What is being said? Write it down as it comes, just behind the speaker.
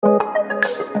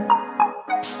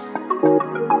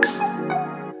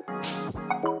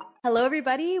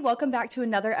everybody. Welcome back to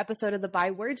another episode of the By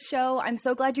Words Show. I'm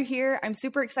so glad you're here. I'm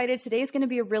super excited. Today is going to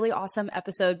be a really awesome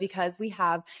episode because we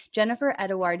have Jennifer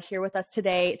Edouard here with us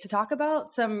today to talk about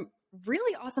some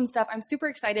really awesome stuff. I'm super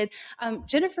excited.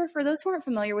 Jennifer, for those who aren't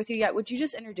familiar with you yet, would you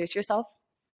just introduce yourself?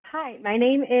 Hi, my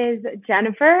name is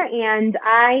Jennifer, and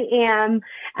I am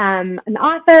an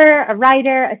author, a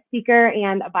writer, a speaker,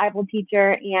 and a Bible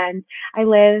teacher. And I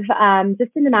live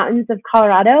just in the mountains of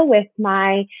Colorado with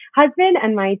my husband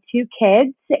and my two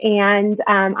kids. And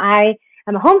I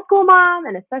am a homeschool mom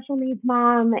and a special needs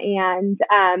mom. And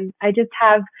I just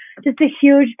have just a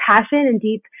huge passion and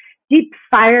deep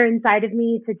fire inside of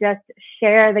me to just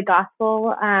share the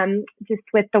gospel just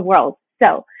with the world.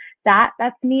 So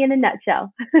that's me in a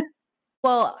nutshell.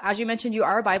 Well, as you mentioned, you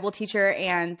are a Bible teacher,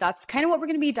 and that's kind of what we're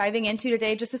going to be diving into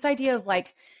today. Just this idea of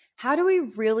like, how do we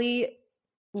really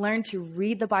learn to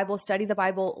read the Bible, study the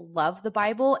Bible, love the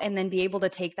Bible, and then be able to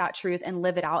take that truth and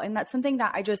live it out. And that's something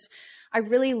that I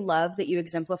really love that you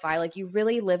exemplify. Like, you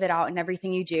really live it out in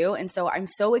everything you do. And so I'm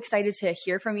so excited to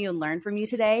hear from you and learn from you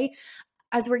today.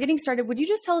 As we're getting started, would you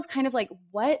just tell us kind of like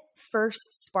what first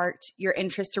sparked your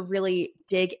interest to really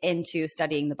dig into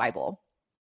studying the Bible?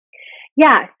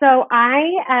 Yeah, so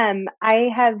I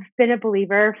have been a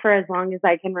believer for as long as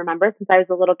I can remember, since I was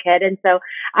a little kid, and so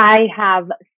I have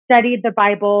studied the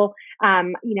Bible,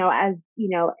 as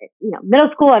middle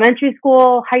school, elementary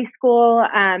school, high school,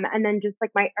 and then just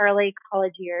like my early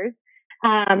college years,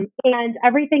 and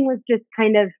everything was just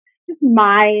kind of just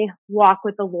my walk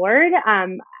with the Lord.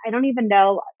 I don't even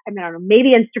know. I don't know.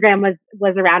 Maybe Instagram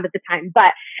was around at the time,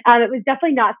 but it was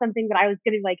definitely not something that I was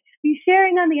going to like be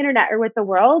sharing on the internet or with the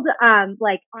world,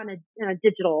 like on a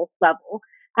digital level.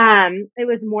 It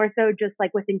was more so just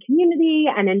like within community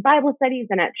and in Bible studies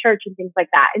and at church and things like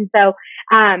that. And so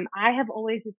I have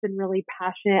always just been really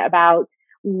passionate about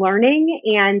learning.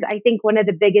 And I think one of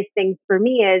the biggest things for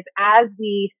me is as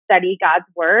we study God's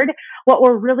word, what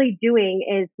we're really doing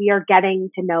is we are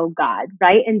getting to know God,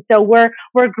 right? And so we're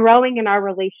growing in our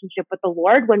relationship with the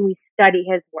Lord when we study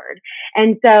his word.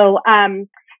 And so,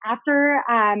 after,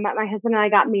 my husband and I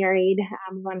got married,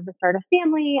 we wanted to start a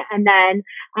family, and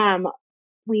then,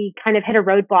 we kind of hit a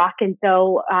roadblock. And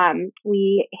so,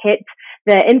 we hit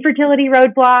the infertility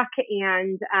roadblock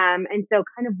and so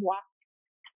kind of walked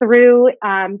through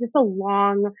just a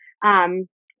long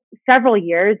several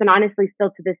years, and honestly still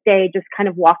to this day, just kind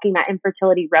of walking that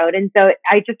infertility road. And so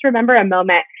I just remember a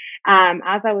moment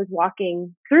as I was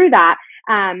walking through that,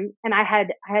 and I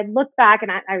had looked back and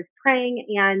I was praying,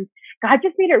 and God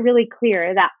just made it really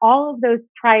clear that all of those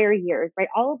prior years, right,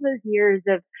 all of those years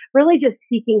of really just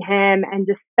seeking him and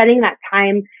just spending that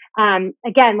time,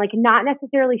 again, like not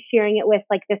necessarily sharing it with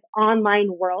like this online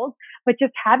world, but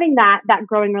just having that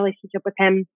growing relationship with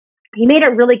him. He made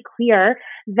it really clear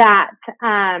that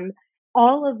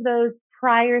all of those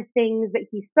prior things that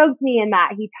he spoke to me and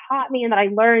that he taught me and that I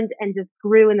learned and just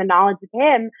grew in the knowledge of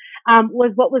him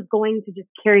was what was going to just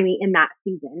carry me in that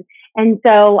season. And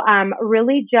so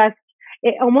really just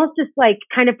it almost just like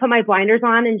kind of put my blinders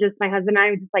on, and just my husband and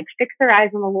I would just like fix our eyes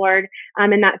on the Lord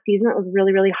in that season. It was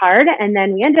really, really hard. And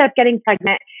then we ended up getting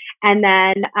pregnant. And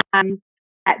then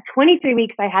at 23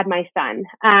 weeks, I had my son.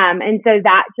 And so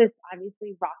that just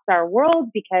obviously rocked our world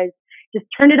because just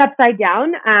turned it upside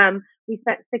down. We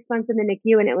spent 6 months in the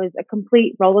NICU, and it was a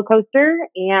complete roller coaster,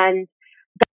 and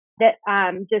that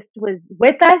just was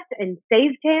with us and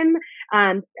saved him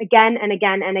again and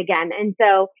again and again. And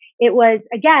so it was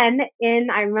again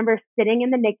I remember sitting in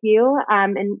the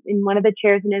NICU in one of the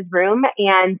chairs in his room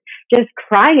and just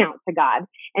crying out to God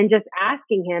and just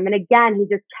asking him. And again, he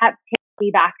just kept taking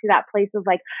me back to that place of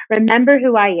like, remember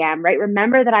who I am, right?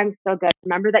 Remember that I'm still good.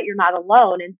 Remember that you're not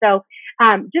alone. And so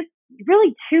just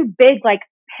really two big like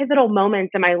pivotal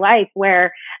moments in my life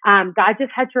where God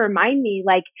just had to remind me,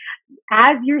 like,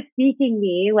 as you're seeking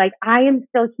me, like I am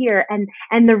still here,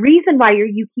 and the reason why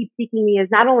you keep seeking me is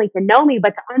not only to know me, but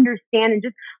to understand and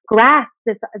just grasp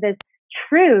this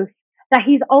truth that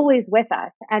he's always with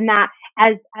us, and that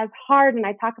as hard, and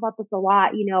I talk about this a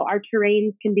lot, our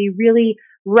terrains can be really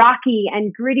rocky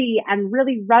and gritty and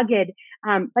really rugged,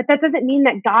 but that doesn't mean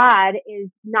that God is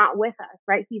not with us,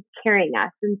 right? He's carrying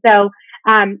us. And so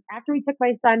after we took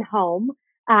my son home,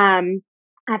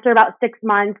 after about 6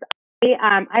 months,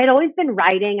 I had always been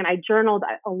writing, and I journaled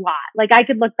a lot. Like I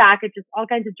could look back at just all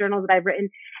kinds of journals that I've written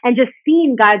and just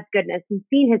seen God's goodness and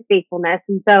seen his faithfulness.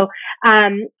 And so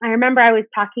I remember I was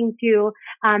talking to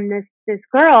this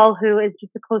girl who is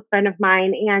just a close friend of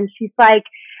mine, and she's like,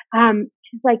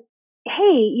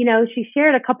 hey, she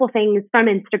shared a couple things from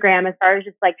Instagram as far as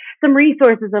just like some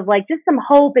resources of like just some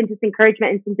hope and just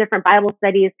encouragement and some different Bible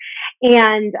studies.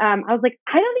 And I was like,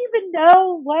 I don't even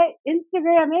know what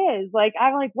Instagram is. Like,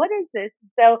 I'm like, what is this?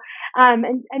 So,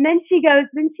 and then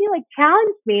then she like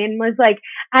challenged me and was like,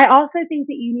 I also think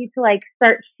that you need to like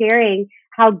start sharing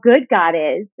how good God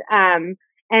is.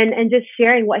 And just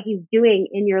sharing what he's doing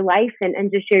in your life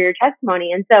and just share your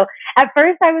testimony. And so at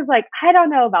first I was like, I don't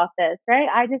know about this, right?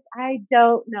 I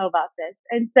don't know about this.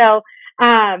 And so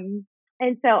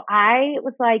I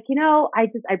was like,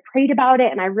 I prayed about it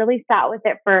and I really sat with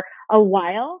it for a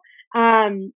while.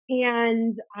 And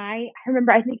I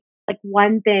remember, I think like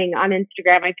one thing on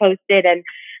Instagram I posted and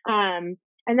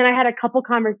then I had a couple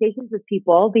conversations with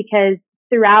people because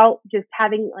throughout just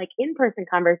having like in-person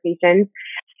conversations,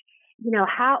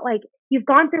 how, like, you've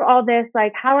gone through all this,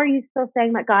 like, how are you still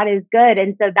saying that God is good?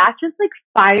 And so that's just like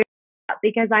fire up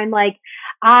because I'm like,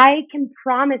 I can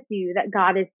promise you that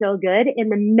God is still good in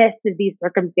the midst of these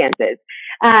circumstances.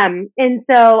 And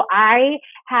so I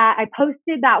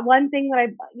posted that one thing that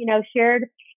I, shared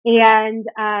and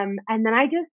then I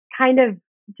just kind of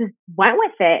just went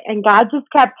with it and God just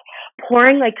kept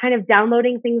pouring, like kind of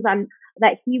downloading things on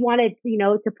that he wanted,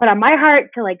 to put on my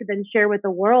heart to like then share with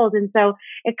the world. And so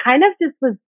it kind of just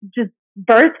was just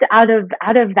birthed out of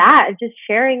that, just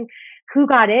sharing who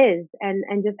God is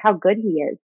and just how good he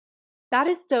is. That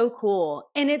is so cool.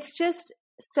 And it's just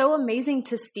so amazing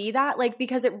to see that, like,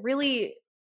 because it really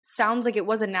sounds like it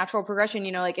was a natural progression,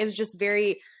 like it was just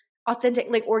very authentic,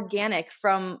 like organic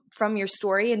from your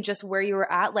story and just where you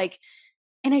were at. Like,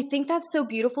 and I think that's so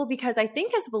beautiful because I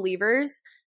think as believers,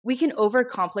 we can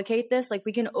overcomplicate this. Like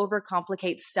we can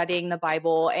overcomplicate studying the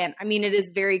Bible. And I mean, it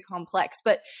is very complex,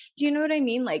 but do you know what I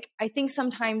mean? Like, I think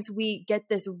sometimes we get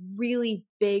this really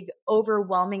big,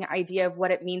 overwhelming idea of what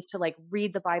it means to like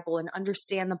read the Bible and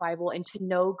understand the Bible and to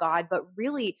know God. But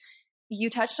really,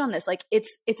 you touched on this, like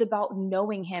it's about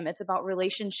knowing him. It's about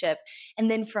relationship. And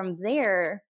then from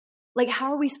there, like,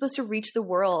 how are we supposed to reach the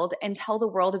world and tell the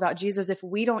world about Jesus if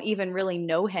we don't even really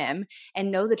know him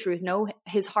and know the truth, know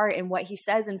his heart and what he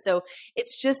says? And so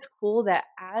it's just cool that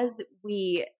as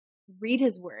we read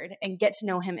his word and get to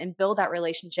know him and build that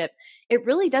relationship, it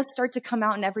really does start to come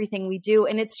out in everything we do.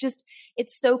 And it's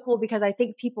so cool because I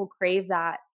think people crave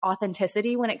that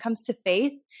authenticity when it comes to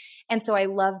faith. And so I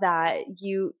love that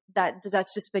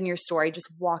that's just been your story, just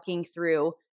walking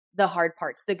through the hard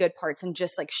parts, the good parts, and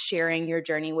just like sharing your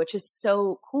journey, which is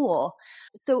so cool.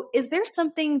 So is there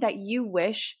something that you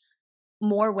wish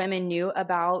more women knew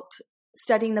about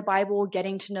studying the Bible,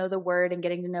 getting to know the word and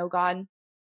getting to know God?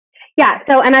 Yeah.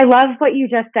 So, and I love what you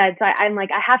just said. So I'm like,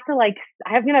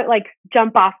 I'm going to like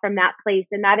jump off from that place.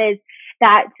 And that is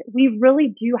that we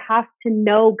really do have to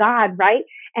know God, right?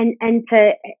 And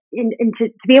to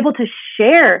be able to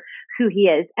share who he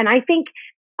is. And I think,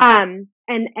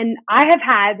 and I have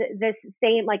had this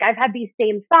same, like I've had these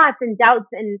same thoughts and doubts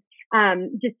and,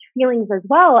 just feelings as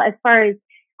well, as far as,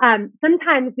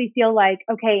 sometimes we feel like,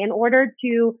 okay, in order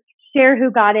to share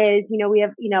who God is, we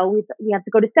have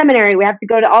to go to seminary, we have to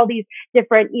go to all these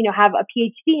different, have a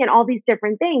PhD and all these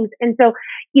different things. And so,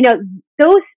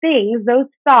 those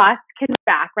thoughts can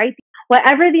back, right?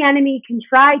 Whatever the enemy can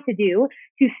try to do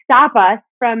to stop us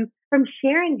from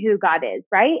sharing who God is,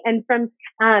 right? And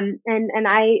and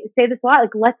I say this a lot,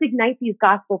 like, let's ignite these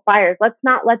gospel fires. Let's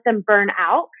not let them burn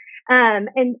out.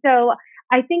 And so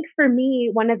I think for me,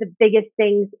 one of the biggest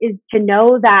things is to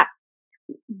know that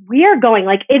we are going,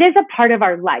 like, it is a part of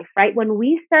our life, right? When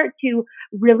we start to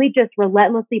really just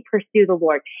relentlessly pursue the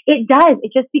Lord, it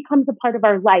just becomes a part of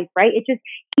our life, right?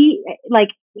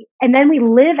 And then we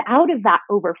live out of that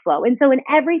overflow. And so in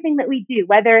everything that we do,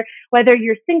 whether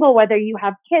you're single, whether you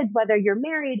have kids, whether you're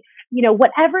married,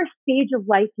 whatever stage of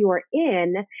life you're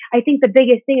in, I think the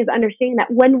biggest thing is understanding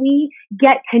that when we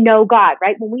get to know God,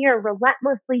 right? When we are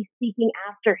relentlessly seeking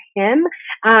after him,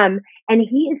 and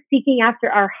he is seeking after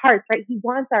our hearts, right? He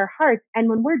wants our hearts. And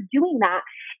when we're doing that,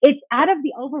 it's out of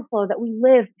the overflow that we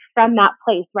live from that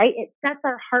place, right? It sets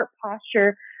our heart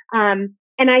posture.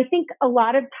 And I think a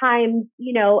lot of times,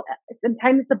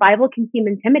 sometimes the Bible can seem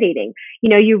intimidating.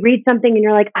 You read something and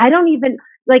you're like, I don't even,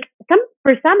 like,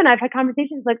 for some, and I've had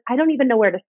conversations like, I don't even know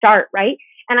where to start, right?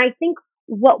 And I think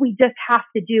what we just have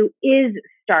to do is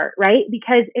start, right?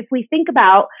 Because if we think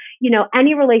about,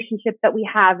 any relationship that we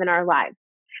have in our lives,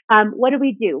 what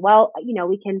do? Well,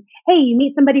 you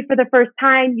meet somebody for the first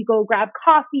time, you go grab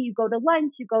coffee, you go to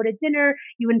lunch, you go to dinner,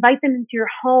 you invite them into your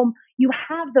home, you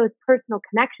have those personal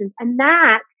connections. And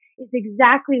that is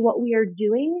exactly what we are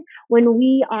doing when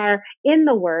we are in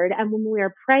the word and when we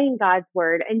are praying God's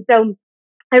word. And so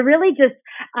I really just,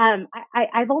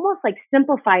 I've almost like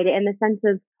simplified it in the sense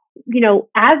of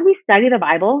as we study the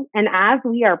Bible and as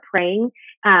we are praying,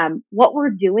 what we're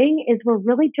doing is we're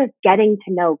really just getting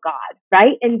to know God,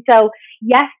 right? And so,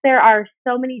 yes, there are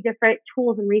so many different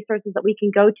tools and resources that we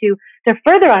can go to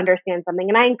further understand something.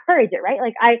 And I encourage it, right?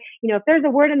 Like if there's a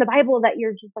word in the Bible that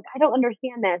you're just like, I don't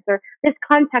understand this, or this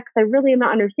context, I really am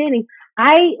not understanding.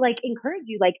 I encourage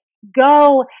you,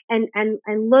 go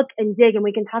and look and dig, and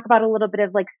we can talk about a little bit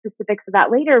of specifics of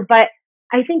that later. But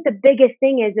I think the biggest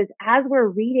thing is as we're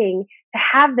reading, to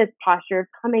have this posture of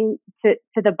coming to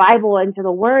the Bible and to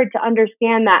the Word, to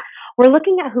understand that we're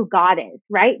looking at who God is,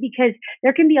 right? Because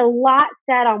there can be a lot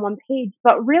said on one page,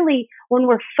 but really when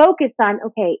we're focused on,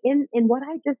 okay, in what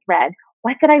I just read,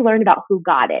 what did I learn about who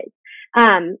God is?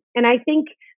 And I think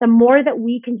the more that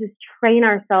we can just train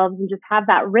ourselves and just have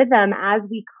that rhythm as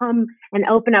we come and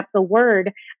open up the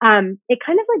Word, it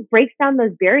kind of breaks down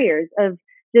those barriers of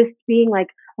just being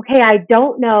okay, I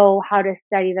don't know how to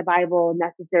study the Bible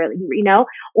necessarily,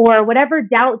 or whatever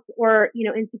doubts or,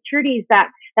 insecurities that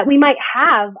we might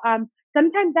have.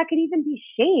 Sometimes that could even be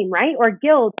shame, right? Or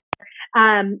guilt,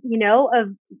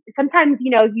 of sometimes,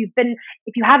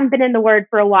 if you haven't been in the Word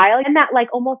for a while, and that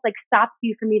almost stops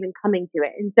you from even coming to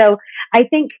it. And so I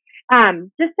think,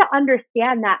 just to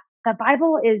understand that the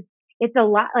Bible it's a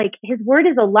lot, His Word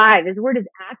is alive, His Word is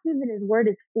active, and His Word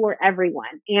is for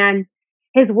everyone. And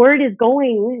His Word is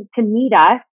going to meet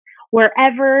us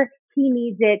wherever He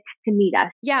needs it to meet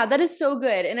us. Yeah, that is so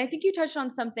good. And I think you touched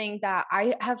on something that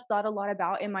I have thought a lot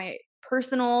about in my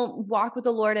personal walk with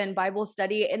the Lord and Bible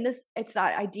study. And it's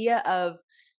that idea of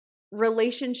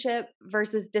relationship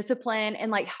versus discipline,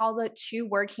 and how the two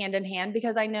work hand in hand.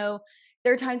 Because I know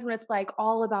there are times when it's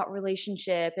all about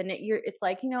relationship, and it's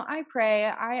I pray,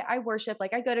 I worship,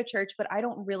 I go to church, but I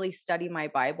don't really study my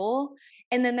Bible.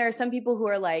 And then there are some people who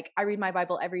are I read my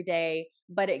Bible every day,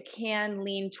 but it can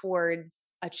lean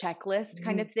towards a checklist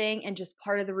kind of thing and just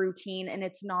part of the routine. And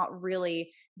it's not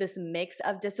really this mix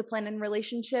of discipline and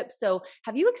relationship. So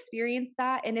have you experienced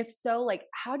that? And if so,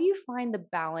 how do you find the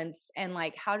balance, and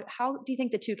how do you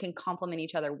think the two can complement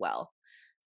each other well?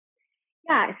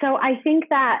 Yeah. So I think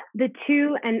that the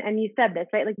two, and you said this,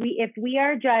 right? If we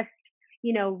are just,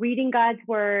 reading God's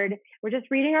Word, we're just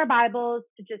reading our Bibles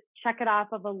to just check it off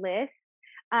of a list.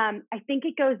 I think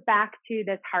it goes back to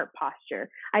this heart posture.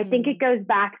 I think it goes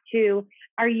back to,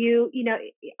 why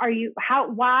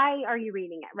are you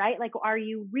reading it, right? Are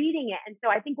you reading it? And so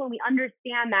I think when we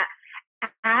understand that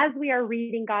as we are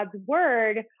reading God's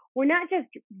Word, we're not just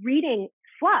reading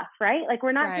fluff, right?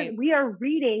 We're not Right. we are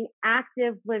reading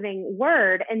active living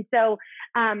Word. And so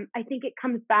I think it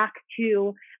comes back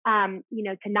to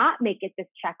to not make it this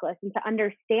checklist, and to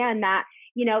understand that,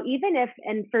 even if,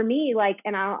 and for me,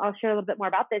 and I'll share a little bit more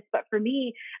about this, but for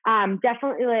me,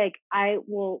 definitely I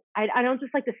don't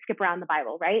just like to skip around the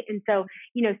Bible, right? And so,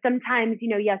 sometimes,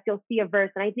 yes, you'll see a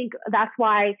verse, and I think that's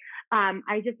why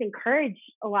I just encourage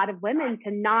a lot of women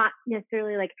to not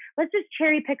necessarily let's just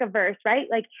cherry pick a verse, right?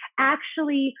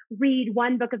 Actually read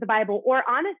one book of the Bible, or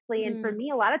honestly, and for me,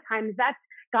 a lot of times that's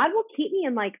God will keep me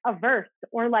in a verse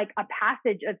or a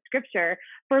passage of scripture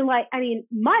for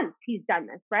months. He's done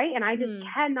this, right? And I just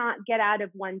cannot get out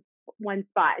of one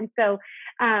spot. And so,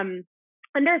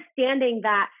 understanding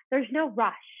that there's no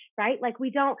rush, right? We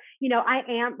don't, I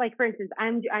am for instance,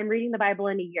 I'm reading the Bible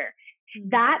in a year.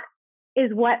 That is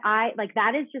what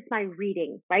that is just my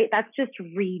reading, right? That's just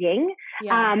reading.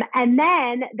 Yeah. And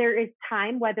then there is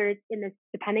time, whether it's in this,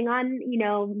 depending on,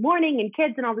 morning and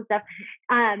kids and all this stuff.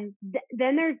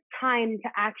 Then there's time to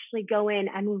actually go in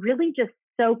and really just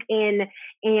soak in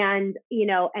and,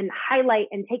 and highlight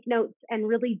and take notes and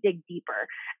really dig deeper.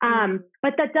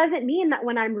 But that doesn't mean that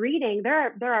when I'm reading,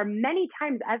 there are many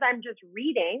times as I'm just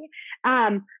reading,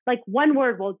 one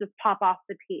word will just pop off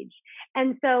the page.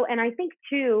 And so, and I think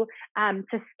too,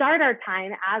 to start our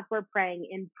time as we're praying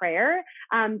in prayer,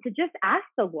 to just ask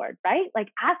the Lord, right?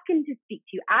 Ask Him to speak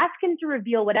to you, ask Him to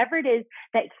reveal whatever it is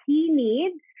that He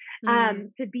needs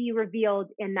to be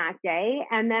revealed in that day.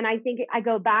 And then I think I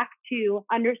go back to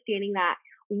understanding that,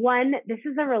 one, this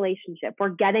is a relationship. We're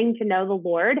getting to know the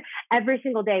Lord every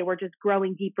single day. We're just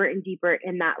growing deeper and deeper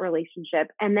in that relationship.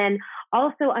 And then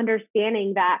also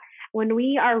understanding that when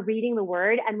we are reading the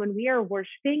Word and when we are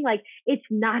worshiping, it's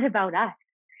not about us,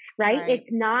 right? It's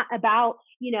not about,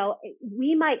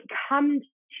 we might come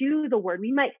to the Word,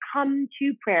 we might come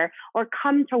to prayer or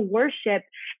come to worship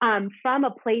from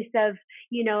a place of,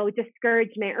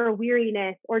 discouragement or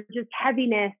weariness or just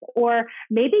heaviness, or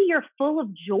maybe you're full of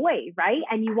joy, right?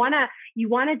 And you want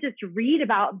to just read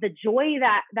about the joy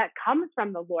that comes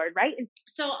from the Lord, right?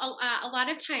 So a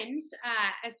lot of times,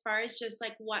 as far as just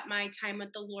what my time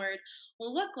with the Lord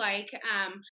will look like,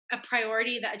 a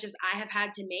priority that just I have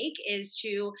had to make is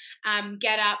to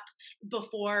get up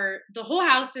before the whole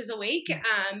house is awake.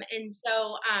 And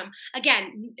so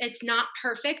again, it's not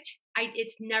perfect.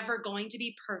 It's never going to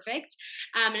be perfect,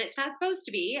 and it's not supposed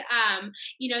to be.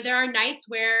 There are nights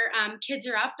where kids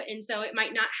are up, and so it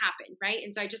might not happen, right?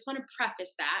 And so I just want to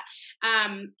preface that.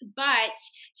 But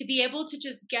to be able to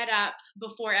just get up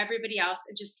before everybody else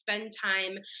and just spend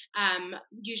time,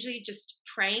 usually just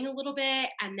praying a little bit,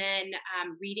 and then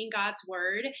reading God's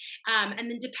word, and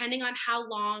then depending on how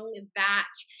long that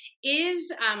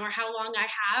is, or how long I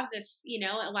have, if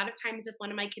a lot of times if one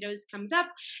of my kiddos comes up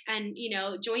and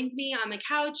joins me on the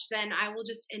couch, then I will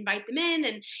just invite them in,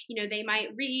 and they might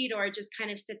read or just kind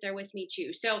of sit there with me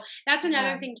too. So that's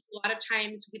another thing too. A lot of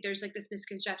times there's like this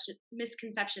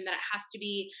misconception that it has to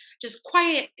be just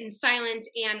quiet and silent,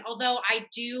 and although I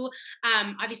do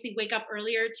obviously wake up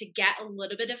earlier to get a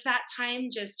little bit of that time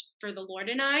just for the Lord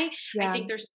and I think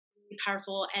there's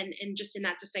powerful and just in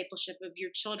that discipleship of your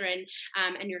children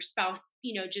and your spouse,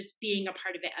 just being a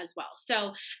part of it as well.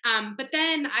 So but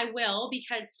then I will,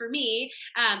 because for me,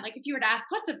 like if you were to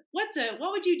ask what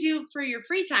would you do for your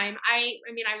free time, I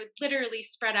mean I would literally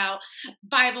spread out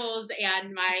Bibles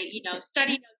and my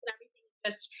study notes and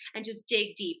everything, just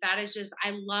dig deep. That is just,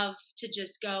 I love to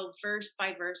just go verse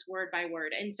by verse, word by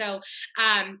word. And so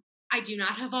I do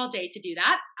not have all day to do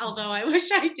that, although I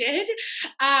wish I did.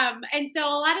 And so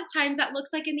a lot of times that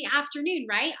looks like in the afternoon,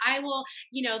 right? I will,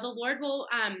 the Lord will,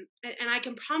 and I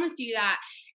can promise you that,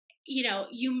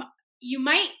 you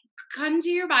might come to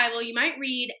your Bible, you might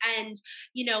read, and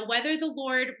whether the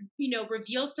Lord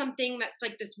reveals something that's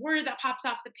like this word that pops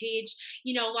off the page,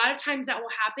 a lot of times that will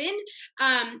happen,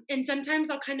 and sometimes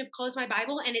I'll kind of close my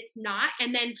Bible and it's not,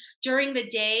 and then during the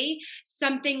day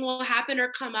something will happen or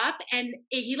come up, and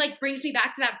he like brings me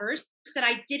back to that verse that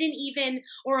I didn't even,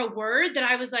 or a word that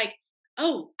I was like,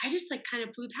 oh, I just like kind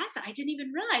of blew past that. I didn't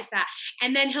even realize that.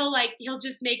 And then he'll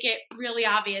just make it really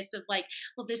obvious of like,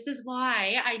 well, this is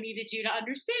why I needed you to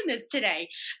understand this today.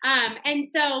 And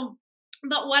so,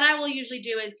 but what I will usually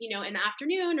do is, in the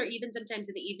afternoon or even sometimes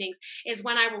in the evenings is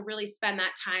when I will really spend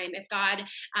that time. If God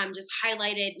just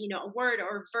highlighted, a word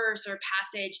or verse or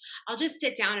passage, I'll just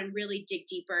sit down and really dig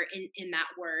deeper in that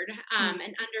word,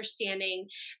 and understanding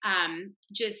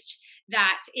just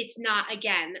that it's not,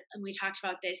 again, and we talked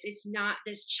about this, it's not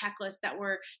this checklist that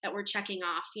we're checking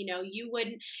off. You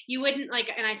wouldn't like,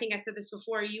 and I think I said this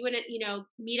before, you wouldn't,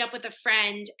 meet up with a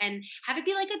friend and have it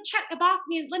be like a box,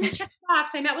 let me check the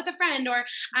box, I met with a friend, or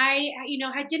I,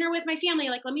 had dinner with my family,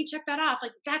 like, let me check that off.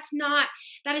 Like, that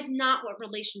is not what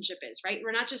relationship is, right?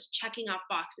 We're not just checking off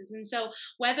boxes. And so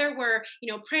whether we're,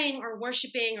 praying or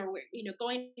worshiping or we're,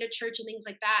 going to church and things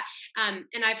like that.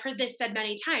 And I've heard this said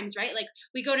many times, right? Like,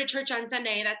 we go to church on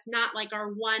Sunday, that's not like our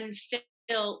one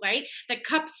fill, right? The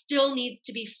cup still needs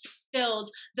to be filled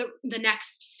the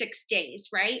next 6 days,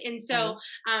 right? And so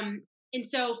and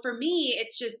so for me,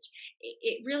 it's just,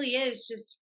 it really is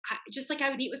just like I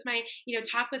would meet with my,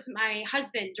 talk with my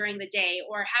husband during the day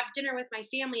or have dinner with my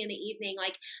family in the evening.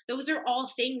 Like, those are all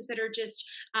things that are just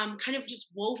kind of just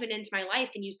woven into my life.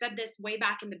 And you said this way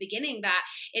back in the beginning, that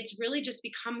it's really just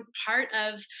becomes part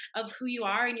of who you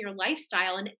are and your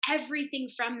lifestyle, and everything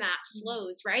from that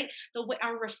flows, right? The way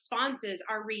our responses,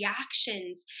 our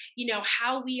reactions,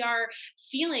 how we are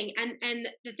feeling. And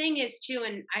the thing is too,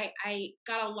 and I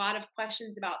got a lot of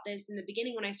questions about this in the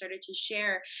beginning when I started to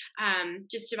share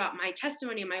just about my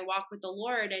testimony and my walk with the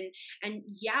Lord, and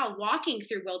walking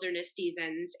through wilderness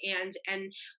seasons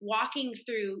and walking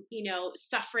through,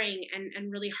 suffering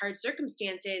and really hard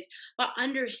circumstances, but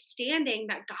understanding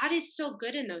that God is still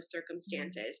good in those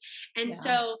circumstances. And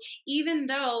so even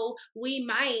though we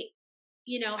might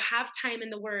have time in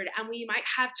the word, and we might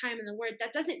have time in the word,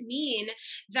 that doesn't mean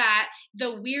that the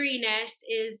weariness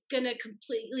is going to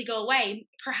completely go away.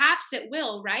 Perhaps it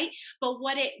will, right? But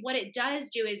what it does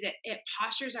do is it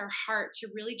postures our heart to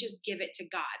really just give it to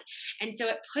God. And so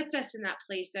it puts us in that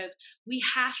place of, we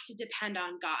have to depend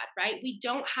on God, right? We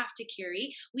don't have to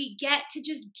carry, we get to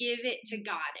just give it to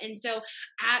God. And so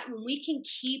when we can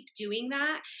keep doing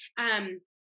that,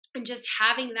 and just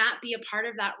having that be a part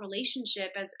of that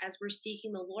relationship as we're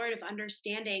seeking the Lord, of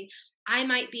understanding I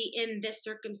might be in this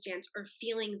circumstance or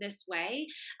feeling this way,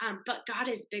 but God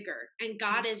is bigger and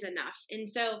God is enough. And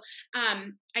so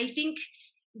I think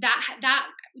that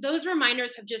those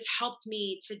reminders have just helped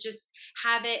me to just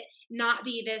have it not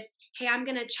be this, hey, I'm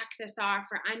going to check this off,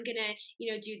 or I'm going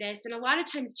to, do this. And a lot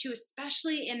of times too,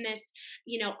 especially in this,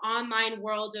 online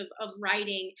world of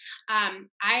writing,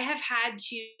 I have had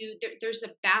to, there's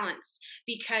a balance,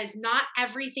 because not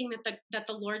everything that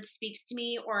the Lord speaks to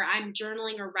me, or I'm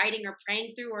journaling or writing or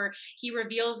praying through, or he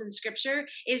reveals in scripture,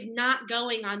 is not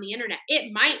going on the internet.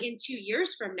 It might in 2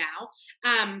 years from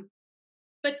now.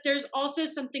 But there's also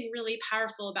something really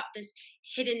powerful about this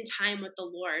hidden time with the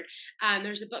Lord.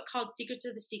 There's a book called Secrets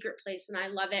of the Secret Place, and I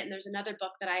love it. And there's another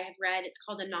book that I have read. It's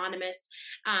called Anonymous,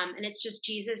 and it's just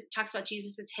Jesus, talks about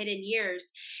Jesus's hidden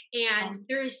years. And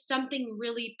there is something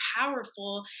really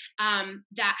powerful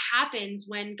that happens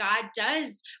when God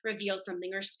does reveal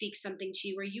something or speak something to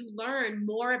you, where you learn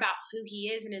more about who he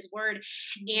is in his word.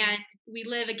 And we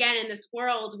live again in this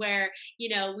world where,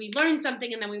 we learn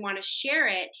something and then we want to share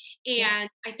it. And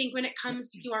I think when it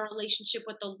comes to our relationship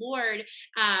with the Lord,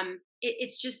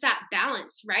 it's just that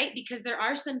balance, right? Because there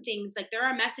are some things, like there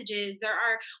are messages, there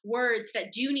are words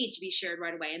that do need to be shared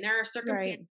right away. And there are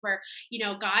circumstances where,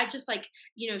 God just like,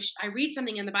 I read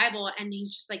something in the Bible and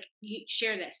he's just like, you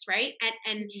share this, right?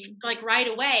 And like right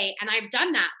away. And I've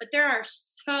done that, but there are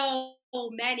so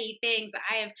many things that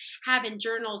I have in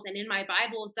journals and in my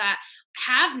Bibles that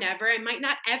have never and might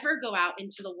not ever go out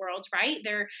into the world, right?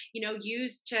 They're,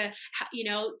 used to,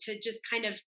 to just kind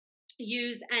of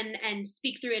use and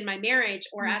speak through in my marriage,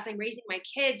 or as I'm raising my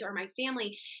kids or my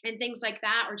family and things like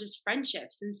that, or just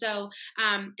friendships. And so,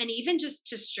 and even just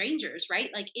to strangers, right?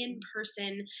 Like in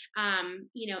person,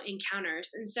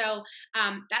 encounters. And so,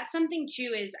 that's something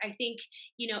too, is I think,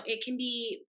 it can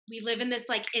be, we live in this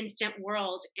like instant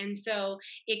world. And so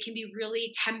it can be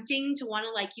really tempting to want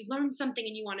to, like, you learn something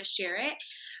and you want to share it.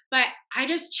 But I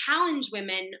just challenge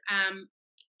women,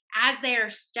 as they are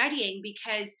studying,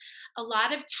 because a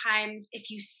lot of times if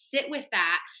you sit with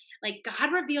that, like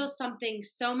God reveals something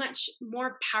so much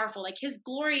more powerful, like his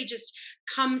glory just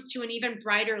comes to an even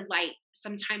brighter light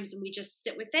sometimes when we just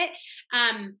sit with it.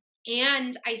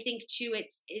 And I think too,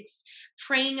 it's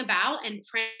praying about and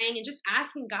praying and just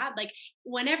asking God, like,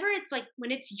 whenever it's like, when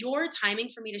it's your timing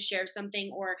for me to share something,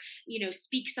 or,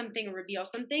 speak something or reveal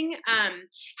something,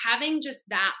 having just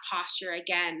that posture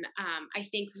again, I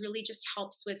think really just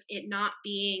helps with it not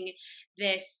being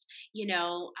this,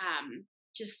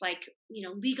 just like,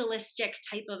 legalistic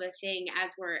type of a thing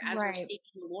as we're seeking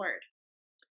the Lord.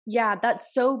 Yeah,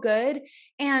 that's so good.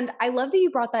 And I love that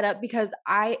you brought that up, because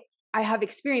I have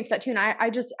experienced that too. And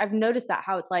I've noticed that,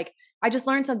 how it's like, I just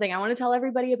learned something, I want to tell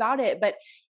everybody about it. But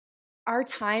our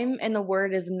time in the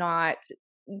word is not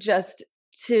just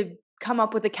to come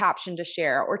up with a caption to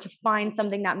share, or to find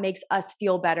something that makes us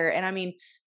feel better. And I mean,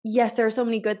 yes, there are so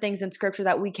many good things in scripture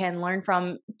that we can learn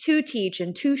from, to teach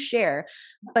and to share,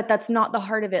 but that's not the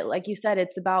heart of it. Like you said,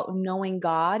 it's about knowing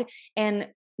God. And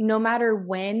no matter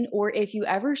when or if you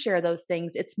ever share those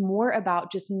things, it's more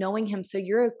about just knowing him, so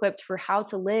you're equipped for how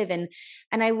to live. And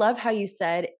I love how you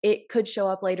said it could show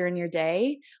up later in your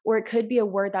day, or it could be a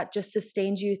word that just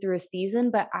sustains you through a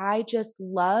season. But I just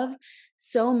love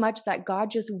so much that God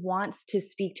just wants to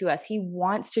speak to us. He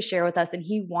wants to share with us, and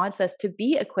he wants us to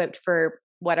be equipped for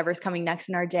whatever's coming next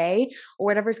in our day, or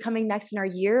whatever's coming next in our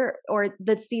year, or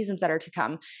the seasons that are to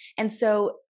come. And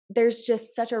so there's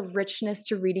just such a richness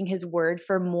to reading his word,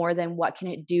 for more than what can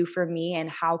it do for me and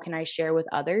how can I share with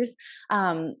others.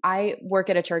 I work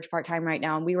at a church part-time right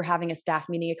now, and we were having a staff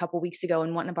meeting a couple weeks ago,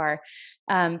 and one of our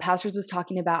pastors was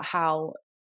talking about how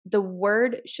the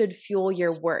word should fuel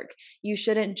your work. You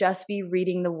shouldn't just be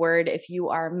reading the word if you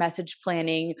are message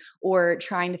planning or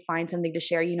trying to find something to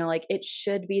share. Like, it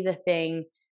should be the thing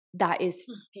that is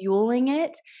fueling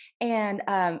it. And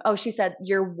she said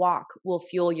your walk will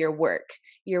fuel your work.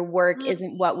 Your work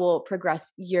isn't what will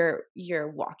progress your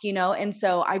walk, And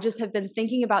so I just have been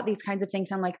thinking about these kinds of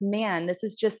things. I'm like, man, this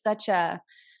is just such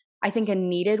I think a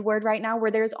needed word right now,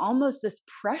 where there's almost this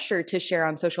pressure to share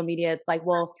on social media. It's like,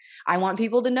 well, I want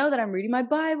people to know that I'm reading my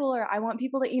Bible, or I want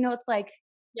people to, it's like,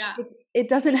 yeah, it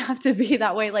doesn't have to be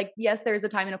that way. Like, yes, there's a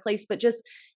time and a place, but just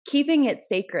keeping it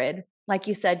sacred. Like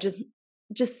you said,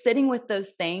 just sitting with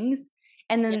those things,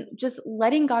 and then just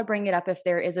letting God bring it up if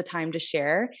there is a time to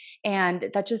share.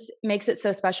 And that just makes it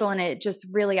so special. And it just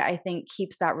really, I think,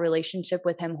 keeps that relationship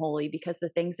with him holy, because the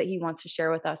things that he wants to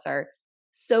share with us are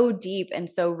so deep and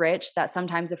so rich that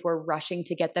sometimes if we're rushing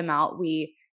to get them out,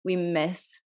 we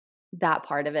miss that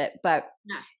part of it. But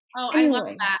Oh, I love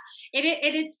Anyway. that.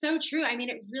 It's so true. I mean,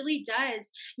 it really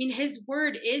does. I mean, his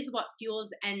word is what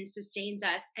fuels and sustains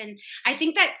us. And I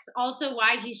think that's also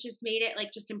why he's just made it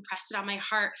like just impressed it on my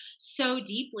heart so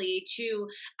deeply to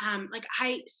like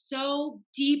I so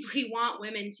deeply want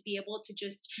women to be able to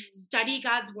just study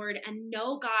God's word and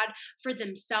know God for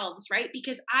themselves, right?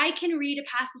 Because I can read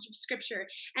a passage of scripture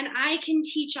and I can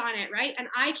teach on it, right? And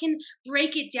I can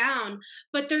break it down,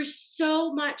 but there's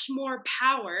so much more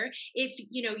power if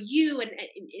you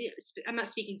I'm not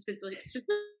speaking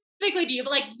specifically to you,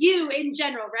 but like you in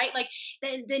general, right? Like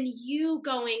then you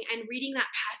going and reading that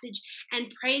passage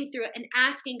and praying through it and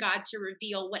asking God to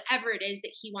reveal whatever it is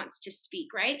that he wants to speak,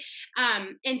 right? And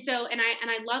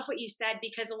I love what you said,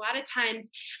 because a lot of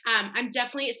times I'm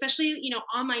definitely, especially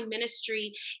online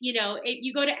ministry, you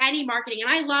go to any marketing,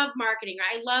 and I love marketing,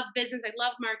 I love business, I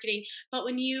love marketing, but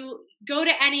when you go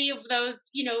to any of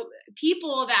those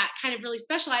people that kind of really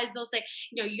specialize, they'll say,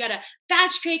 you got to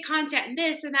batch create content and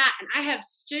this and that. And I have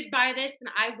stood by this and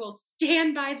I will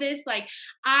stand by this. Like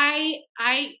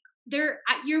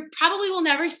you probably will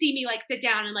never see me like sit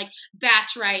down and like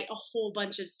batch write a whole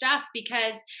bunch of stuff,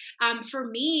 because for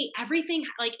me everything,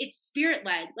 like, it's spirit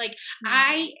led. Like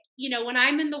when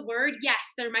I'm in the word,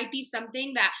 yes, there might be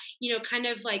something that kind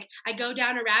of like I go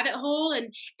down a rabbit hole, and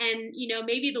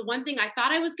maybe the one thing I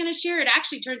thought I was going to share, it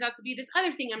actually turns out to be this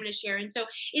other thing I'm going to share. And so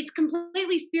it's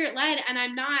completely spirit led, and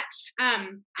I'm not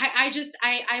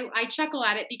I chuckle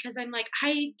at it, because I'm like,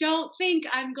 I don't think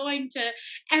I'm going to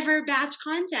ever batch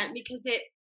content, because it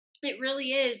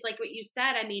really is like what you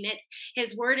said. I mean, it's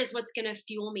his word is what's going to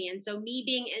fuel me. And so me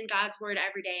being in God's word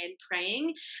every day and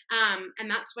praying, and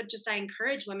that's what just I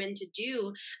encourage women to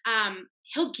do.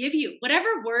 He'll give you whatever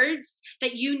words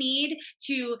that you need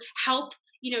to help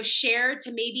share,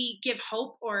 to maybe give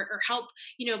hope, or help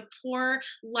pour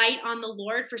light on the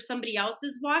Lord for somebody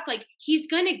else's walk. Like, he's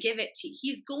going to give it to you,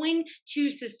 he's going to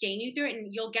sustain you through it, and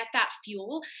you'll get that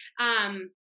fuel.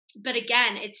 But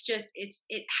again, it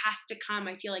has to come,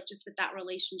 I feel like, just with that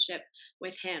relationship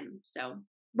with him. So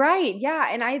Right. Yeah.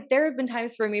 And there have been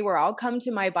times for me where I'll come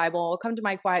to my Bible, I'll come to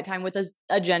my quiet time with this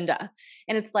agenda.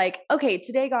 And it's like, okay,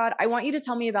 today, God, I want you to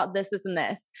tell me about this, this, and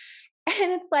this.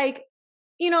 And it's like,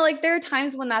 like there are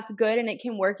times when that's good and it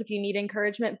can work if you need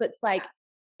encouragement, but it's like,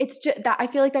 it's just that I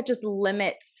feel like that just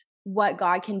limits what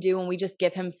God can do when we just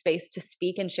give him space to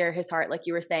speak and share his heart, like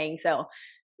you were saying. So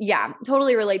yeah,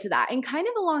 totally relate to that. And kind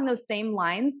of along those same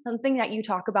lines, something that you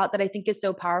talk about that I think is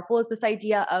so powerful is this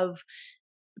idea of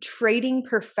trading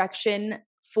perfection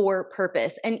for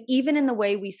purpose. And even in the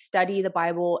way we study the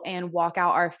Bible and walk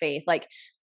out our faith, like,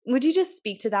 would you just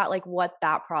speak to that, like what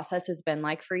that process has been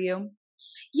like for you?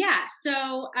 yeah,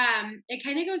 so it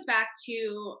kind of goes back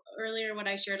to earlier what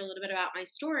I shared a little bit about my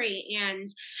story. And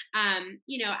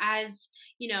as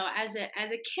as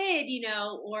a kid,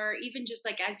 or even just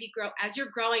like as you're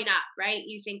growing up, right?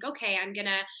 You think, okay, I'm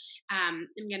gonna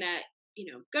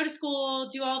go to school,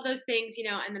 do all those things,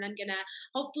 and then I'm gonna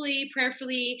hopefully,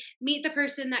 prayerfully meet the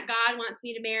person that God wants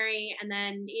me to marry. And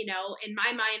then, in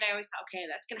my mind, I always thought, okay,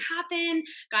 that's gonna happen.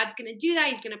 God's gonna do that.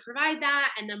 He's gonna provide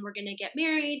that. And then we're gonna get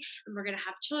married and we're gonna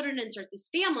have children and start this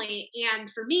family. And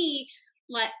for me,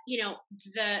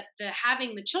 the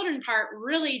having the children part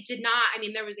really did not, I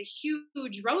mean, there was a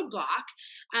huge roadblock.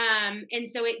 And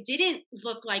so it didn't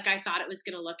look like I thought it was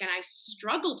going to look. And I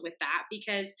struggled with that,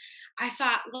 because I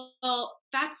thought, well,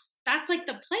 that's like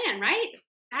the plan, right?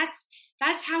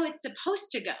 That's how it's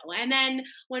supposed to go. And then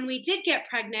when we did get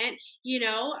pregnant,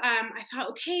 I thought,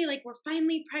 okay, like, we're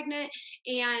finally pregnant,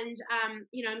 and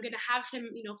I'm gonna have him,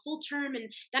 full term.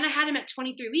 And then I had him at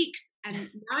 23 weeks, and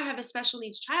now I have a special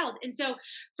needs child. And so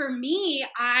for me,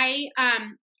 I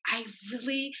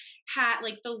really had,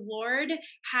 like, the Lord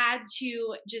had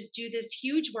to just do this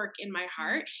huge work in my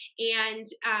heart, and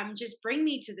just bring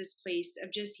me to this place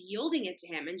of just yielding it to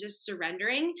him and just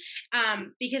surrendering,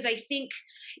 because I think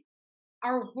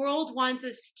our world wants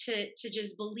us to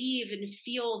just believe and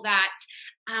feel that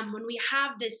when we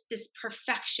have this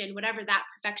perfection, whatever that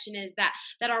perfection is, that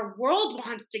our world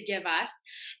wants to give us,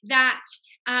 that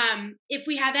if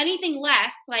we have anything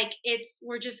less, like,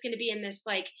 we're just going to be in this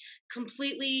like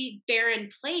completely barren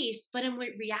place. But in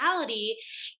reality,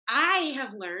 I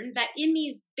have learned that in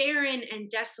these barren and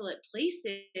desolate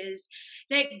places,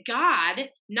 that God,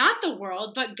 not the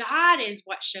world, but God is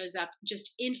what shows up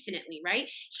just infinitely, right?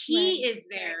 He is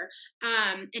there,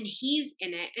 and he's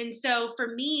in it. And so for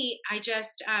me, I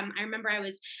remember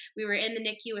we were in the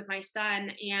NICU with my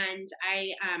son, and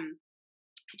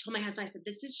I told my husband, I said,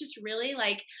 this is just really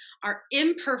like our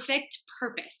imperfect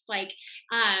purpose. Like,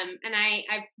 and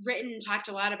I've written and talked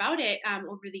a lot about it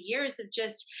over the years of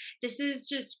just, this is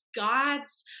just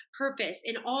God's purpose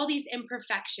in all these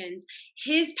imperfections.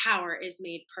 His power is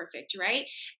made perfect, right?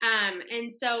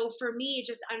 And so for me,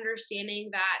 just understanding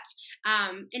that,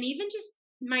 and even just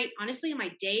honestly in my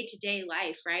day-to-day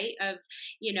life, right, of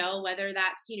whether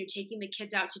that's taking the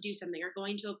kids out to do something or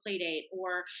going to a play date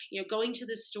or going to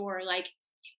the store, like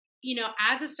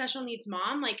as a special needs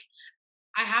mom, like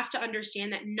I have to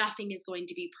understand that nothing is going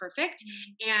to be perfect.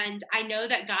 And I know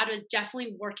that God was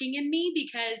definitely working in me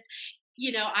because,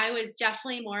 I was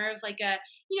definitely more of like a,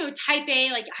 type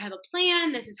A, like I have a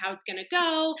plan, this is how it's going to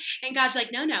go. And God's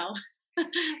like, no,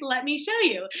 let me show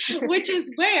you, which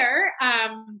is where,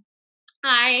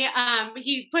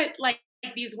 he put like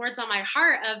these words on my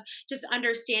heart of just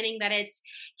understanding that it's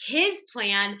his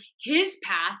plan, his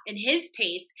path, and his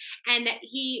pace. And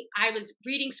I was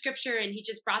reading scripture and he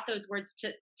just brought those words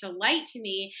to light to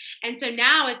me. And so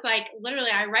now it's like,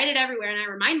 literally, I write it everywhere and I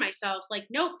remind myself like,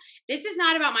 nope, this is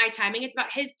not about my timing. It's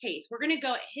about his pace. We're going to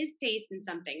go at his pace in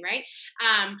something. Right.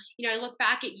 I look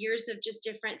back at years of just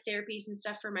different therapies and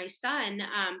stuff for my son,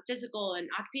 physical and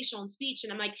occupational and speech.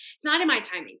 And I'm like, it's not in my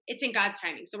timing. It's in God's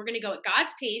timing. So we're going to go at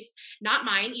God's pace, not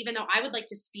mine, even though I would like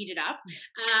to speed it up.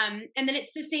 And then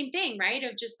it's the same thing, right?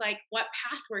 Of just like what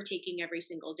path we're taking every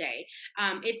single day.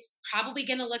 It's probably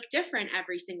going to look different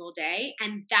every single day.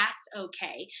 And that's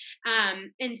okay.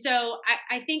 And so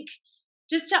I think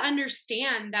just to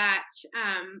understand that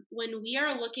when we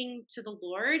are looking to the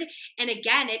Lord, and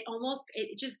again,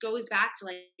 it just goes back to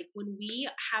like when we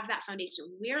have that foundation,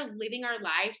 we are living our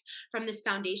lives from this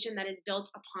foundation that is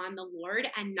built upon the Lord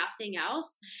and nothing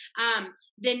else,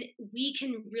 then we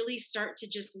can really start to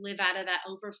just live out of that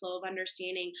overflow of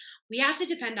understanding. We have to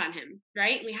depend on him,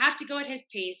 right? We have to go at his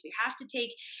pace. We have to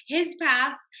take his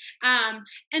paths.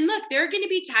 And look, there are going to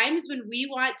be times when we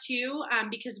want to,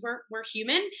 because we're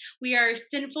human, we are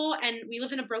sinful and we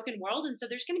live in a broken world. And so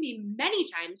there's going to be many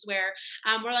times where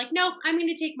we're like, nope, I'm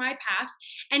going to take my path.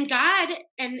 And God,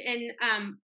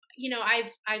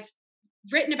 I've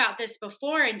written about this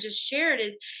before and just shared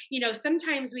is,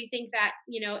 sometimes we think that,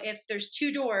 if there's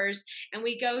two doors and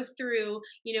we go through,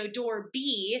 door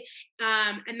B,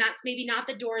 and that's maybe not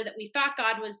the door that we thought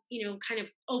God was, kind of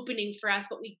opening for us,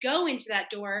 but we go into that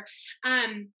door.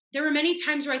 There were many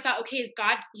times where I thought, okay, is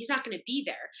God, he's not going to be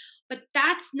there, but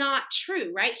that's not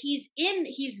true, right? He's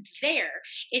there.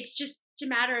 It's just a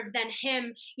matter of then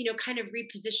him, kind of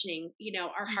repositioning,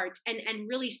 our hearts and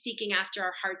really seeking after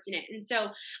our hearts in it. And so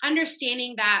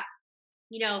understanding that,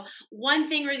 one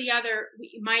thing or the other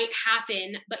might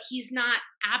happen, but he's not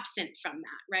absent from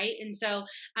that. Right. And so,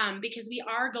 because we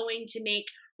are going to make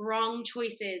wrong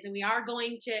choices and we are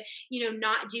going to,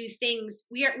 not do things,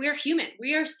 we are human,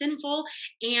 we are sinful.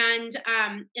 And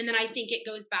then I think it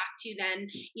goes back to then,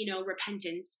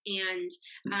 repentance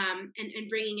and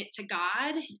bringing it to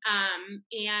God,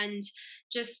 and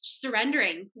just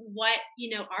surrendering what,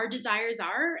 our desires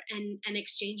are and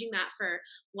exchanging that for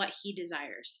what he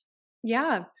desires.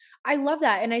 Yeah, I love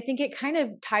that. And I think it kind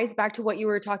of ties back to what you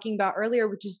were talking about earlier,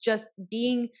 which is just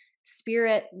being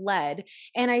spirit led.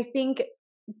 And I think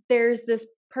there's this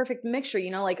perfect mixture,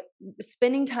 like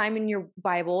spending time in your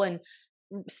Bible and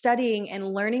studying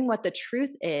and learning what the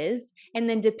truth is, and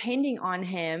then depending on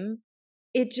him.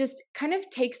 It just kind of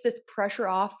takes this pressure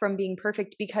off from being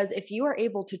perfect, because if you are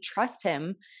able to trust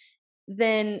him,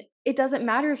 then it doesn't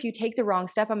matter if you take the wrong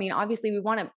step. I mean, obviously we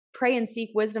want to pray and seek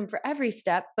wisdom for every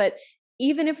step, but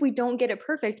even if we don't get it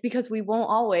perfect, because we won't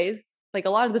always, like a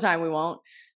lot of the time we won't,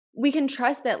 we can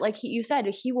trust that, like you said,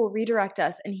 he will redirect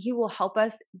us and he will help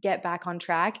us get back on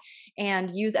track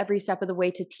and use every step of the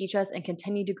way to teach us and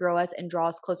continue to grow us and draw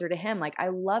us closer to him. Like, I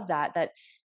love that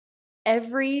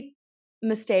every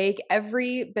mistake,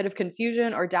 every bit of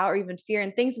confusion or doubt or even fear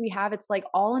and things we have, it's like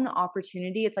all an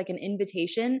opportunity. It's like an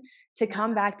invitation to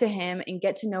come back to him and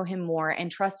get to know him more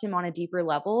and trust him on a deeper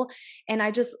level. And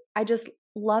I just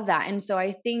love that. And so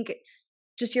I think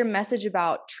just your message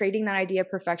about trading that idea of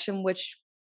perfection, which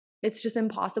it's just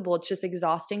impossible. It's just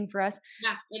exhausting for us.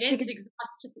 Yeah, it is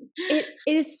exhausting. It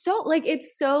is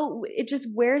so it just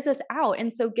wears us out.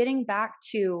 And so getting back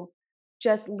to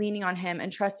just leaning on him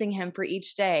and trusting him for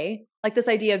each day, like this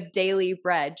idea of daily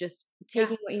bread, just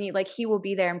taking what you need, like he will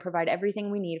be there and provide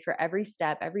everything we need for every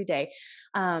step, every day,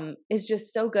 is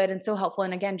just so good and so helpful.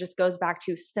 And again, just goes back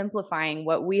to simplifying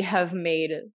what we have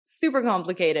made super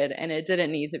complicated and it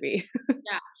didn't need to be.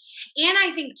 Yeah. And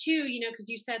I think too, because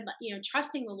you said,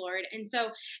 trusting the Lord. And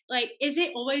so like, is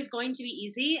it always going to be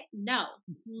easy? No,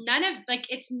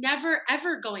 it's never,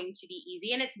 ever going to be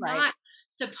easy. And it's not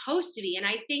supposed to be. And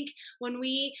I think when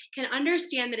we can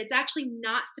understand that it's actually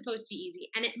not supposed to be easy,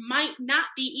 and it might not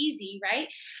be easy, right?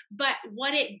 But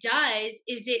what it does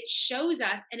is it shows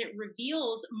us and it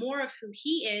reveals more of who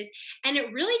he is. And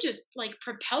it really just like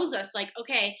propels us like,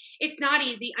 okay, it's not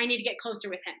easy. I need to get closer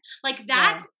with him. Like Yes.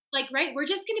 that's like, right, we're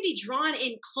just going to be drawn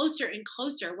in closer and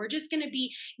closer. We're just going to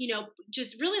be,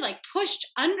 just really like pushed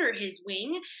under his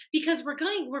wing, because we're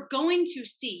going to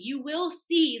see, you will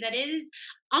see that it is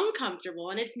uncomfortable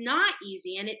and it's not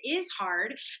easy and it is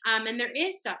hard, and there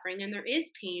is suffering and there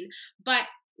is pain. But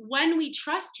when we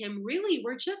trust him, really,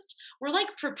 we're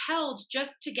like propelled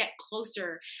just to get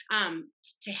closer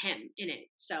to him in it.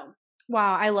 So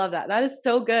Wow, I love that. That is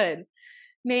so good.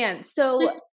 Man,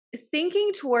 so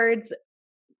thinking towards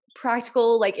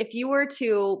practical, like if you were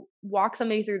to walk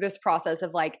somebody through this process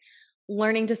of like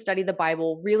learning to study the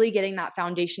Bible, really getting that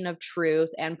foundation of truth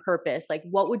and purpose, like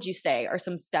what would you say are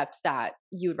some steps that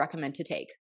you would recommend to take?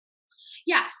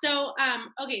 yeah. So,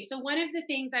 okay. So one of the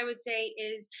things I would say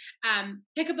is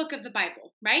pick a book of the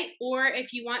Bible, right? Or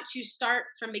if you want to start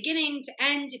from beginning to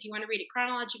end, if you want to read it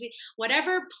chronologically,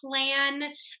 whatever plan,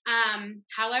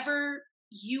 however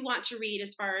you want to read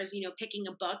as far as picking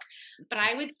a book. But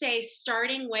I would say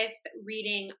starting with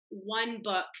reading one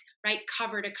book, right,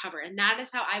 cover to cover. And that is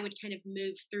how I would kind of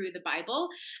move through the Bible,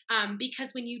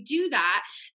 because when you do that,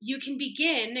 you can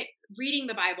begin reading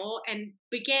the Bible and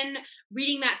begin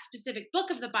reading that specific book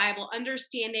of the Bible,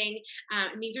 understanding,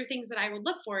 and these are things that I would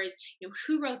look for, is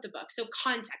who wrote the book, so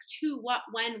context, who, what,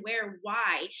 when, where,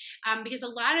 why, because a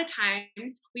lot of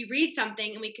times we read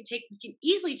something and we can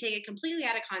easily take it completely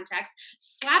out of context,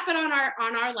 slap it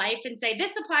on our life and say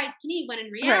this applies to me, when in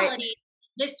reality, right,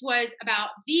 this was about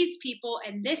these people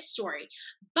and this story.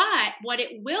 But what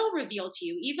it will reveal to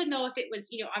you, even though if it was,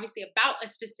 obviously about a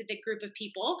specific group of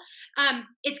people,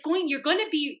 you're going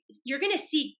to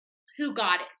see who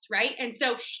God is, right? And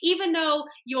so even though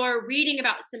you're reading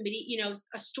about somebody,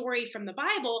 a story from the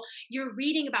Bible, you're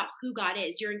reading about who God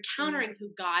is. You're encountering who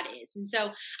God is. And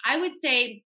so I would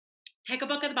say, pick a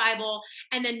book of the Bible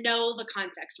and then know the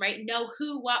context, right? Know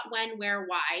who, what, when, where,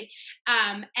 why.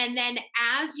 And then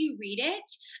as you read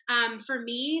it, for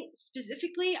me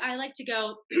specifically, I like to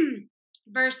go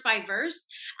verse by verse.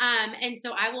 And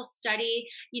so I will study,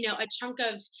 a chunk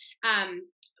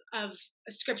of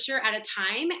scripture at a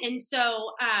time. And so,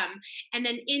 and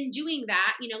then in doing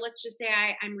that, let's just say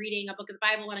I'm reading a book of the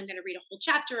Bible and I'm going to read a whole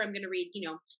chapter. I'm going to read,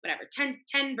 whatever,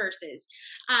 10 verses.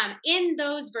 In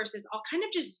those verses, I'll kind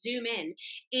of just zoom in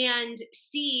and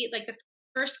see like the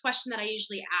first question that I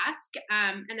usually ask.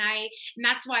 And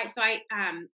that's why, so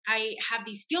I have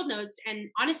these field notes, and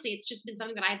honestly, it's just been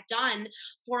something that I've done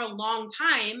for a long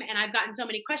time. And I've gotten so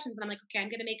many questions and I'm like, okay, I'm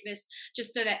going to make this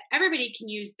just so that everybody can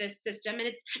use this system. And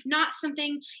it's not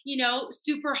something,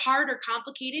 super hard or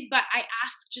complicated, but I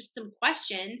ask just some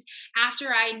questions after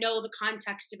I know the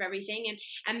context of everything.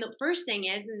 And the first thing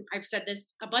is, and I've said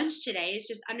this a bunch today, is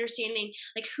just understanding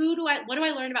like, what do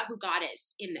I learn about who God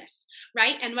is in this,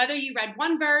 right? And whether you read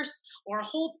one verse or a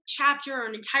whole chapter or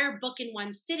an entire book in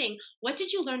one sitting, what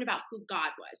did you learn about who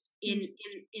God was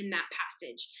in that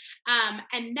passage?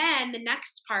 And then the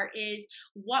next part is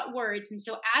what words. And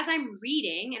so as I'm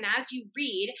reading and as you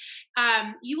read,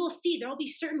 you will see there will be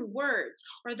certain words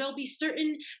or there'll be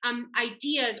certain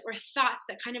ideas or thoughts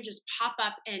that kind of just pop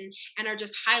up and are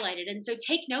just highlighted. And so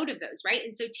take note of those, right?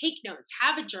 And so take notes,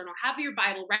 have a journal, have your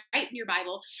Bible, write in your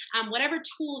Bible, whatever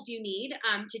tools you need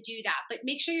to do that. But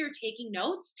make sure you're taking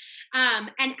notes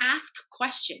and ask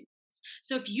questions.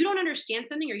 So if you don't understand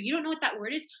something or you don't know what that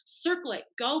word is, circle it,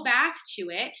 go back to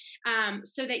it,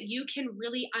 so that you can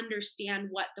really understand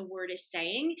what the word is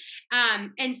saying.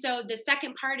 And so the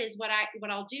second part is what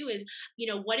I'll do is,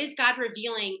 what is God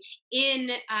revealing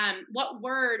in, what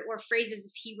word or phrases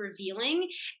is he revealing?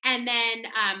 And then,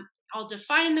 I'll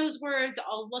define those words.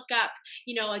 I'll look up,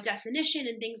 a definition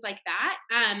and things like that.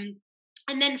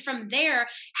 And then from there,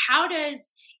 how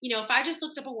does, if I just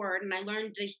looked up a word and I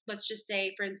learned let's just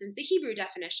say, for instance, the Hebrew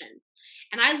definition,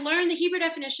 and I learned the Hebrew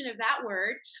definition of that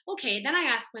word, okay, then I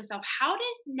ask myself, how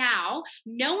does now,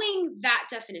 knowing that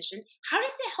definition, how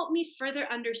does it help me further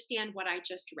understand what I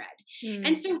just read?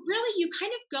 And so really you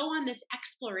kind of go on this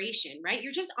exploration, right?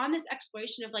 You're just on this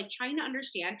exploration of like trying to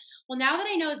understand, well, now that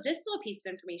I know this little piece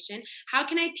of information, how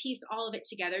can I piece all of it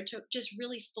together to just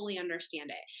really fully understand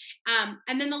it?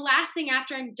 And then the last thing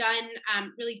after I'm done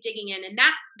really digging in, and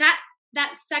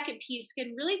that second piece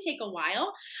can really take a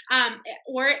while,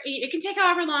 or it can take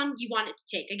however long you want it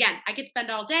to take. Again, I could spend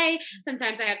all day.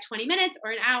 Sometimes I have 20 minutes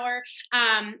or an hour.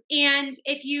 And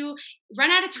if you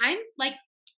run out of time, like,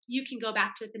 you can go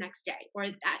back to it the next day or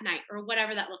at night or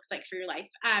whatever that looks like for your life.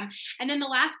 And then the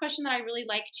last question that I really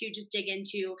like to just dig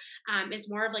into is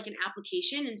more of like an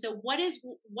application. And so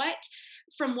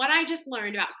from what I just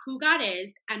learned about who God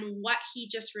is and what he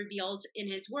just revealed in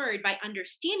his word, by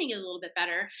understanding it a little bit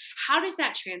better, how does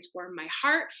that transform my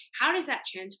heart? How does that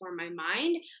transform my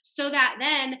mind? So that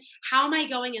then how am I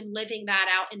going and living that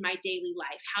out in my daily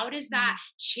life? How does that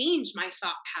change my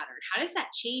thought pattern? How does that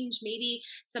change maybe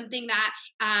something that,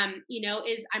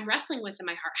 is I'm wrestling with in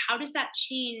my heart? How does that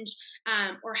change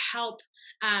or help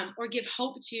or give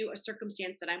hope to a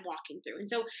circumstance that I'm walking through? And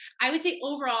so I would say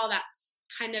overall, that's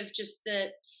kind of just the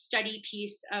study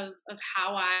piece of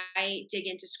how I dig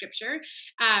into scripture.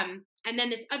 And then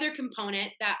this other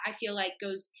component that I feel like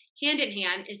goes hand in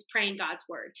hand is praying God's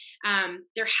word.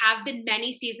 There have been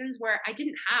many seasons where I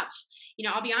didn't have,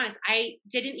 I'll be honest, I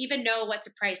didn't even know what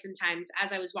to pray sometimes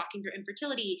as I was walking through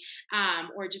infertility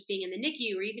or just being in the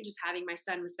NICU or even just having my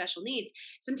son with special needs.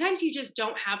 Sometimes you just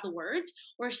don't have the words,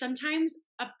 or sometimes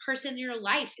a person in your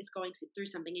life is going through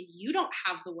something and you don't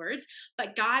have the words,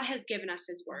 but God has given us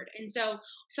his word. And so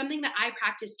something that I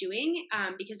practice doing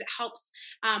because it helps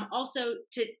also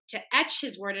to etch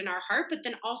his word in our heart, but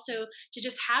then also to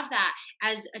just have that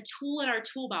as a tool in our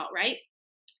tool belt, right?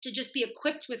 To just be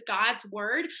equipped with God's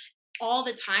word all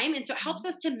the time. And so it helps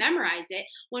us to memorize it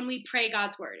when we pray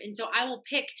God's word. And so I will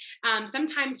pick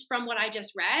sometimes from what I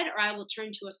just read, or I will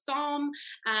turn to a psalm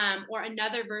or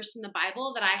another verse in the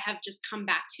Bible that I have just come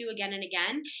back to again and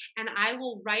again. And I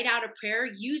will write out a prayer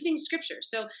using scripture.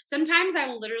 So sometimes I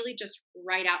will literally just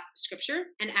write out scripture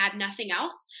and add nothing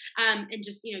else. And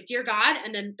just, dear God,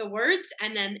 and then the words,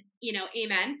 and then,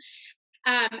 amen.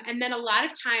 And then a lot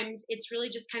of times it's really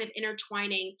just kind of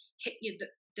intertwining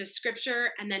the scripture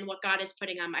and then what God is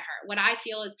putting on my heart. What I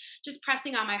feel is just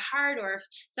pressing on my heart, or if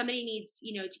somebody needs,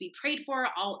 to be prayed for,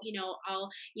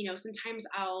 sometimes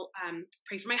I'll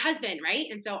pray for my husband, right?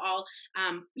 And so I'll,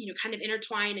 kind of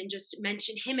intertwine and just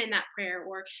mention him in that prayer,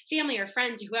 or family or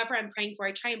friends, whoever I'm praying for.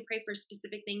 I try and pray for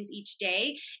specific things each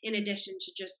day in addition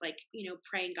to just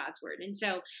praying God's word. And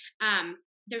so,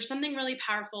 there's something really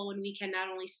powerful when we can not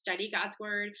only study God's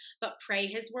word, but pray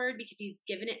his word, because he's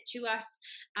given it to us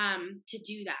to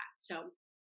do that. So.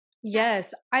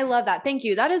 Yes, I love that. Thank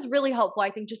you. That is really helpful, I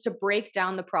think, just to break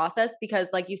down the process, because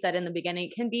like you said in the beginning,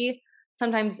 it can be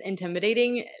sometimes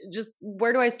intimidating. Just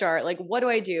where do I start? Like, what do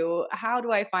I do? How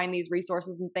do I find these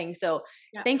resources and things? So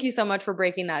Thank you so much for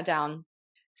breaking that down.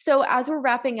 So as we're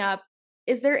wrapping up,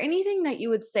 is there anything that you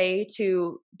would say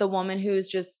to the woman who's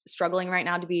just struggling right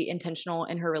now to be intentional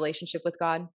in her relationship with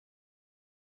God?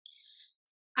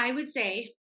 I would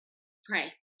say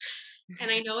pray.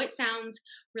 And I know it sounds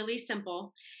really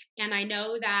simple. And I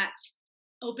know that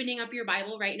opening up your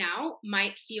Bible right now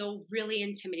might feel really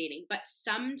intimidating, but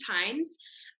sometimes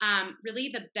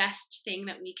really the best thing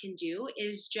that we can do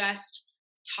is just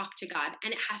talk to God.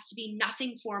 And it has to be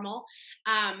nothing formal.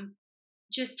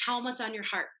 Just tell him what's on your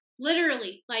heart.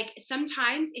 Literally, like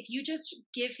sometimes if you just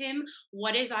give him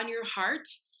what is on your heart,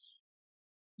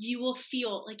 you will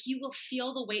feel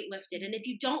the weight lifted. And if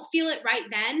you don't feel it right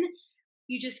then,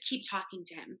 you just keep talking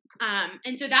to him.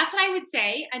 And so that's what I would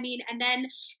say. I mean, and then,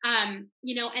 and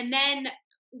then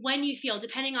when you feel,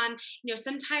 depending on, many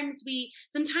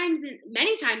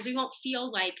times we won't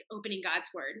feel like opening God's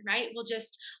word, right? We'll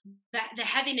just, the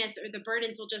heaviness or the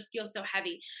burdens will just feel so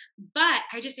heavy. But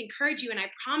I just encourage you, and I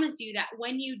promise you that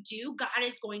when you do, God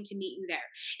is going to meet you there.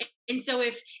 And so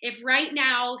if right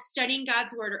now studying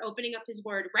God's word or opening up his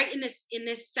word right in this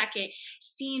second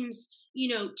seems,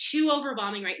 too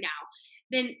overwhelming right now,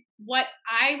 then what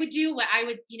I would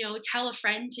tell a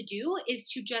friend to do is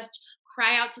to just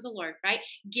cry out to the Lord, right?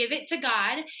 Give it to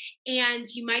God. And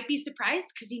you might be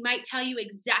surprised because he might tell you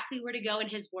exactly where to go in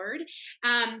his word.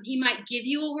 He might give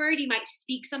you a word. He might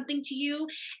speak something to you.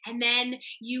 And then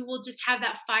you will just have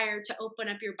that fire to open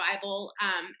up your Bible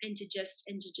and to just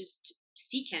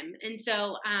seek him. And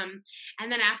so, and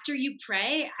then after you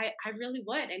pray, I really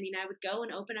would. I mean, I would go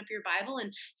and open up your Bible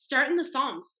and start in the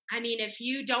Psalms. I mean, if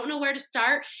you don't know where to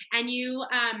start and you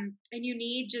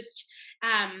need just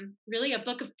really a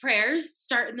book of prayers,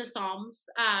 start in the Psalms,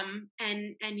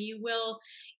 and you will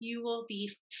be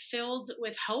filled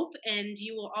with hope, and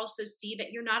you will also see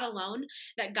that you're not alone,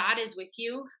 that God is with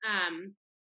you 100%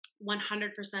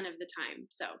 of the time.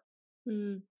 So.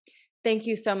 Thank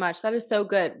you so much. That is so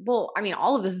good. Well, I mean,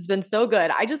 all of this has been so good.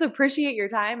 I just appreciate your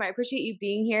time. I appreciate you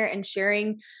being here and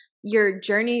sharing your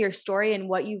journey, your story, and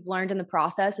what you've learned in the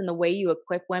process, and the way you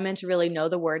equip women to really know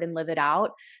the word and live it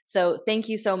out. So thank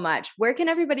you so much. Where can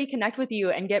everybody connect with you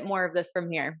and get more of this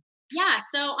from here? Yeah,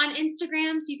 so on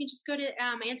Instagram, so you can just go to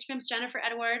my Instagram's Jennifer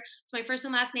Edward. It's my first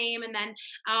and last name, and then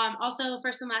also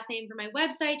first and last name for my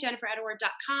website,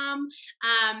 jenniferedward.com.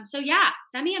 So yeah,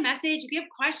 send me a message if you have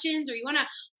questions or you want to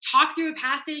talk through a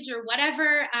passage or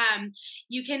whatever.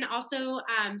 You can also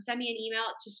send me an email.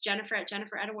 It's just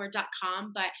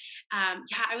jennifer@jenniferedward.com. But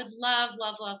yeah, I would love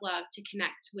to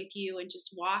connect with you and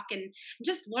just walk and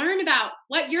just learn about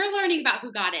what you're learning about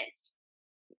who God is.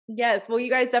 Yes. Well, you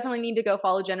guys definitely need to go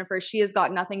follow Jennifer. She has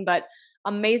got nothing but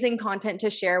amazing content to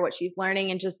share what she's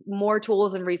learning and just more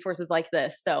tools and resources like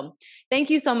this. So thank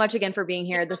you so much again for being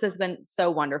here. This has been so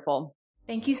wonderful.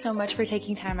 Thank you so much for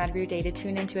taking time out of your day to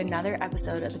tune into another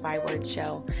episode of the Byword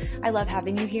Show. I love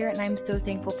having you here, and I'm so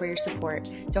thankful for your support.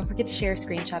 Don't forget to share a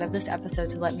screenshot of this episode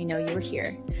to let me know you were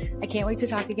here. I can't wait to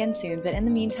talk again soon, but in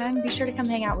the meantime, be sure to come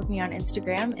hang out with me on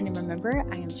Instagram, and remember,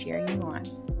 I am cheering you on.